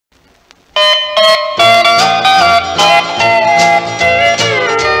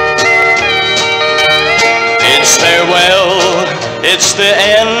It's the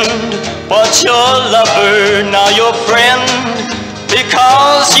end, but your lover, now your friend,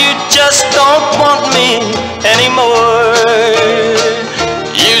 because you just don't want me anymore.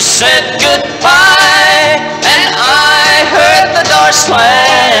 You said goodbye and I heard the door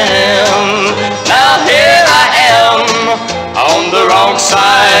slam. Now here I am on the wrong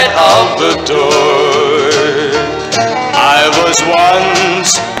side of the door. I was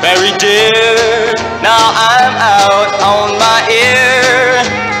once very dear, now I'm out on my ear,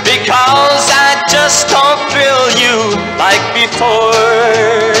 because I just don't thrill you like before.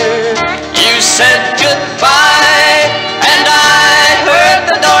 You said goodbye and I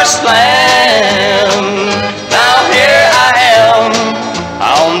heard the door slam. Now here I am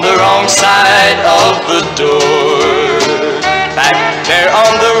on the wrong side of the door. Back there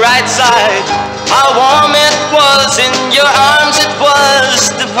on the right side, how warm it was in your arms, it was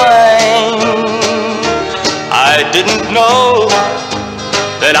divine. I didn't know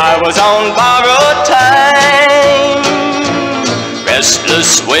that I was on borrowed time.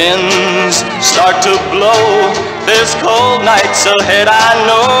 Restless winds start to blow, there's cold nights ahead, I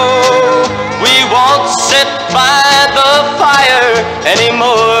know. We won't sit by the fire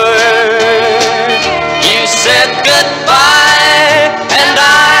anymore. You said goodbye and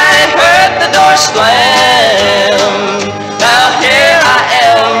I heard the door slam. Now here I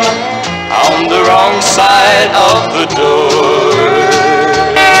am on the wrong side of the door.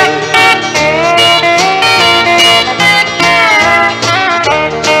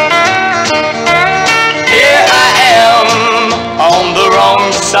 Here I am on the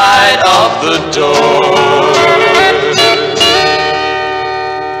wrong side of the door.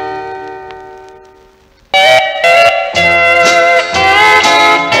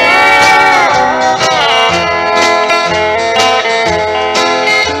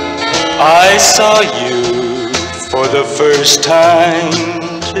 I saw you for the first time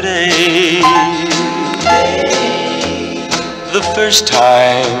today. The first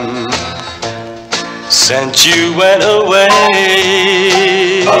time since you went away.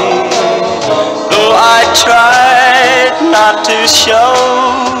 Though I tried not to show,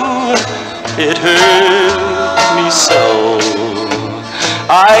 it hurt me so.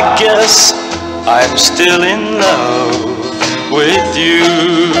 I guess I'm still in love with you.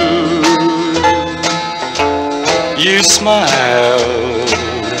 You smiled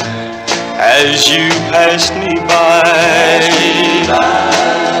as you passed me by.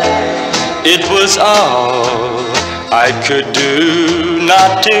 It was all I could do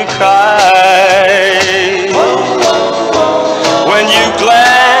not to cry. When you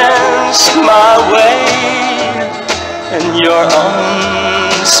glanced my way in your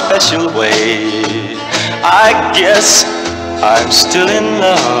own special way, I guess I'm still in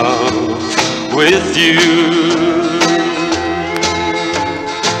love with you.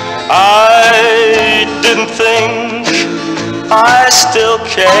 I didn't think I still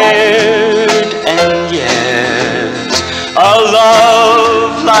cared, and yet a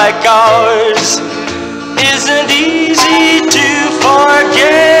love like ours isn't easy to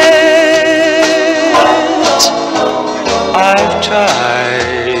forget. I've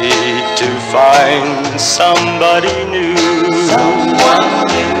tried to find somebody new,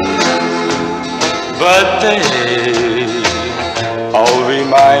 but they all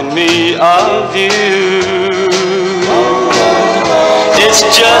remind me of you. It's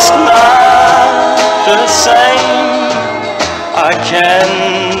just not the same. I can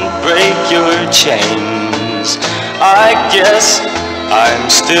break your chains. I guess I'm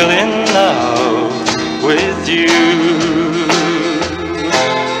still in love with you.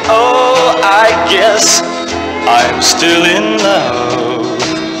 Oh, I guess I'm still in love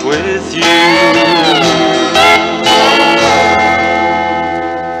with you.